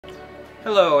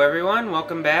Hello everyone,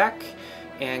 welcome back.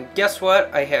 And guess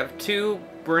what? I have two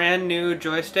brand new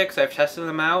joysticks. I've tested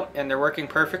them out and they're working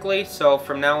perfectly. So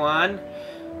from now on,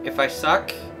 if I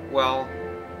suck, well,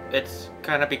 it's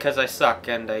kind of because I suck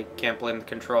and I can't blame the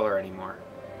controller anymore.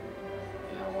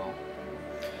 Yeah, well.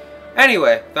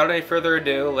 Anyway, without any further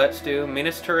ado, let's do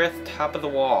Minas Tirith, Top of the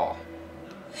Wall.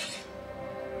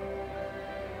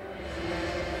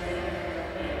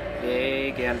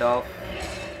 Yay, Gandalf.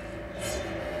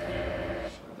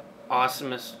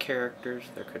 Awesomest characters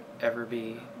there could ever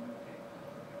be.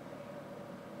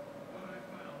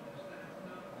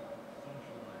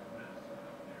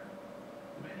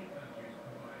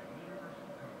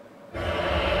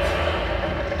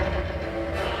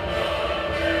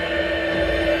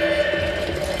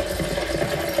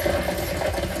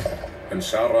 When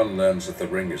Sauron learns that the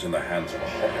ring is in the hands of a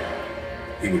hobbit,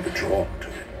 he will be drawn to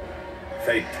it.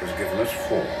 Fate has given us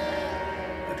four,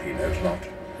 and he knows not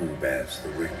who bears the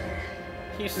ring.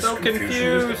 He's This so confusion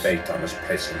confused. is the bait I must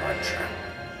place in my trap.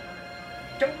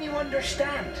 Don't you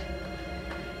understand?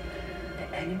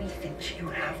 The enemy thinks you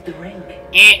have the ring.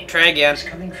 Try again. It's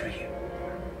coming for you.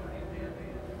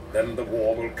 Then the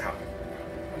war will come,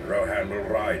 and Rohan will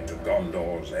ride to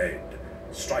Gondor's aid,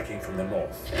 striking from the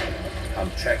north,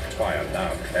 unchecked by a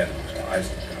now cleansed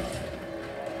Isengard.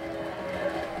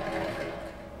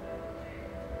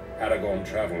 Aragorn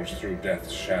travels through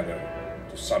Death's shadow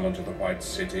to summon to the White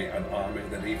City an army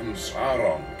that even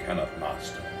Sauron cannot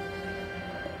master.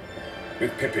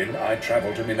 With Pippin, I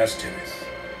travel to Minas Tirith,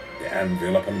 the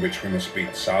anvil upon which we must beat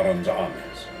Sauron's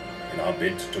armies, in our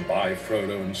bid to buy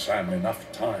Frodo and Sam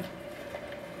enough time.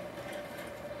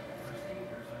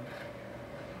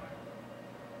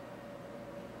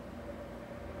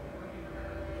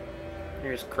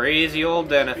 Here's crazy old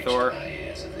Denethor. My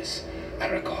ears of this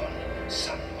Aragorn,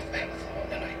 son of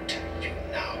Denethor, and I tell you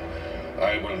now,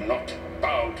 I will not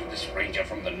bow to this ranger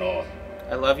from the north.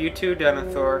 I love you too,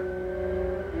 Denethor.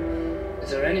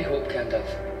 Is there any hope, Gandalf,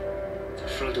 for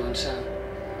Frodo and Sam?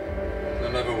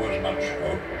 There never was much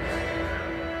hope.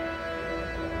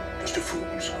 Just a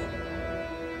fool's hope.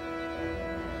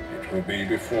 It will be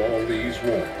before these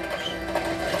wars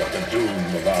that the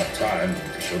doom of our time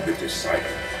shall be decided.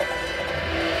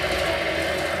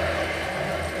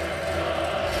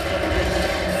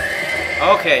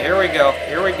 Okay, here we go.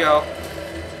 Here we go.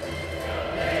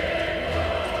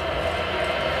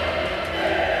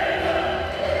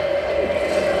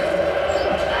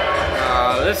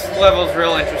 This level's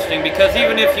real interesting because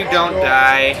even if you don't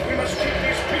die, We must keep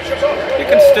these creatures off. you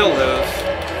can still lose.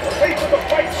 The fate of the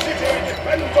White City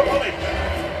depends upon it.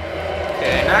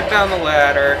 Okay, knock down the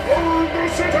ladder. Hold the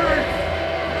city!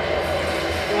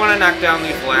 You want to knock down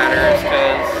these ladders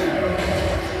because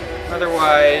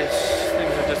otherwise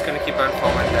things are just going to keep on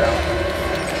falling down.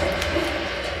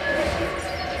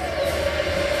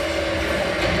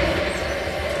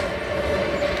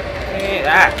 Hey,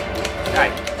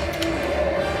 die.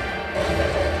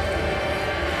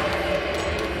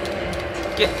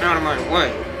 Get out of my way.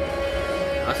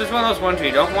 Now, this is one of those ones where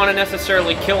you don't want to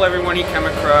necessarily kill everyone you come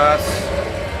across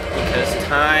because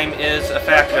time is a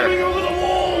factor. Over the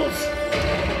walls!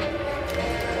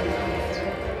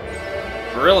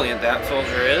 Brilliant that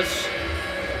soldier is.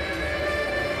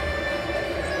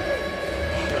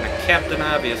 Doing a Captain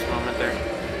Obvious moment there.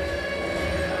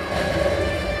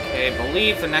 Okay, I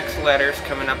believe the next ladder's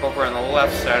coming up over on the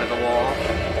left side of the wall.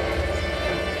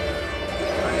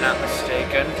 If I'm not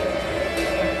mistaken.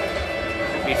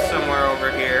 Could be somewhere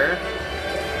over here.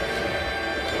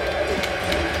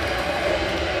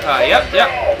 Yep,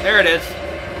 there it is.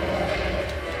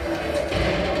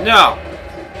 No!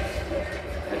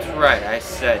 That's right, I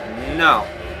said no.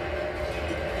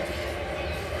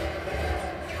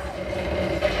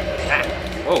 Ah,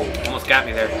 whoa, almost got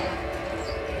me there.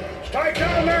 Strike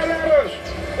down their ladders!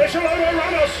 They shall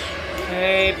overrun us!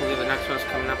 Okay, I believe the next one's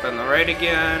coming up on the right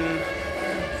again.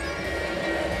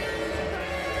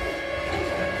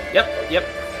 Yep.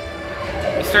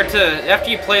 You start to, after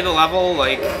you play the level,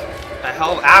 like, a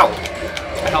hell of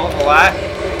a lot,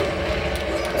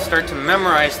 you start to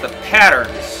memorize the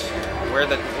patterns where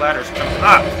the ladders come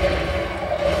up.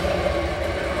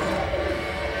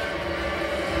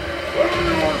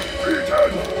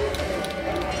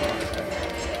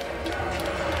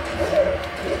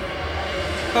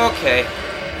 Okay.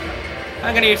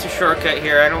 I'm gonna use a shortcut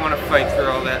here. I don't want to fight through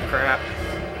all that crap.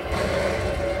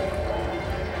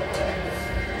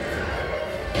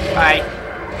 Bye.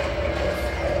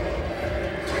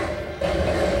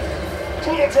 To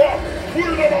the top!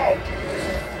 Clear them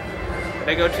out! Did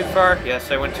I go too far? Yes,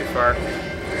 I went too far.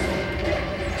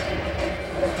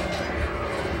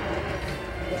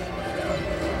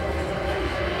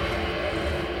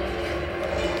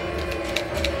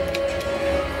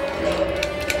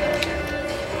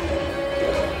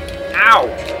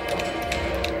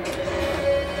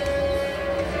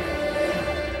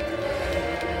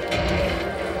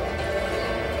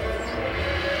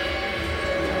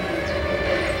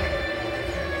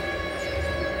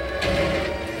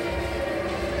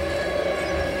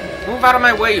 Move out of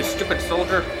my way, you stupid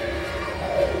soldier.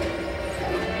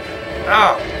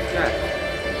 Oh, God.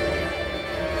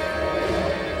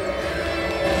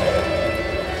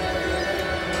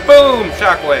 Boom!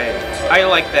 Shockwave. I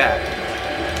like that.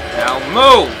 Now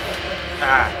move!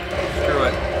 Ah, screw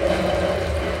it.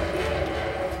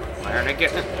 Why aren't I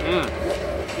getting it?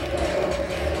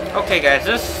 Okay, guys,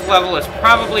 this level is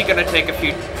probably going to take a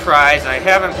few tries. I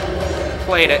haven't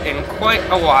played it in quite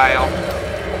a while.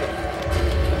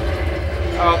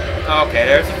 Oh, okay,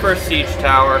 there's the first siege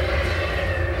tower.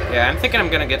 Yeah, I'm thinking I'm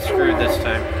going to get screwed this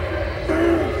time.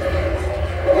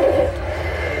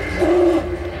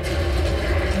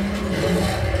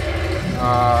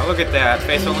 Look at that.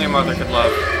 Face only a mother could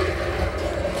love.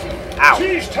 Ow.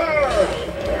 Siege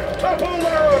towers! Topple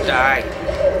them! Die.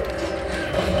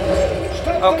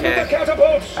 Stop Okay. them with the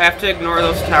catapults! I have to ignore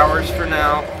those towers for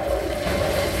now.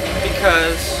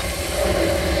 Because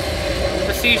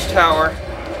the siege tower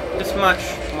is a much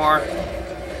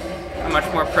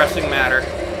more pressing matter.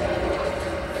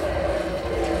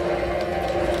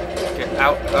 Get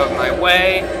out of my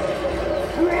way.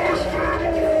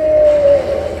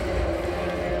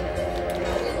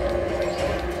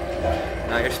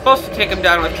 Now you're supposed to take them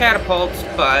down with catapults,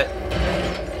 but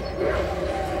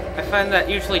I find that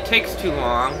usually takes too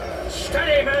long.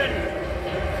 Steady, men!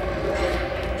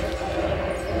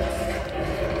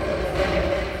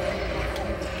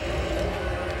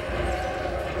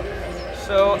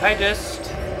 So I just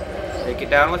take it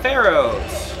down with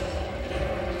arrows.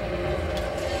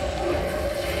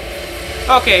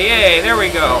 Okay, yay, there we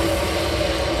go.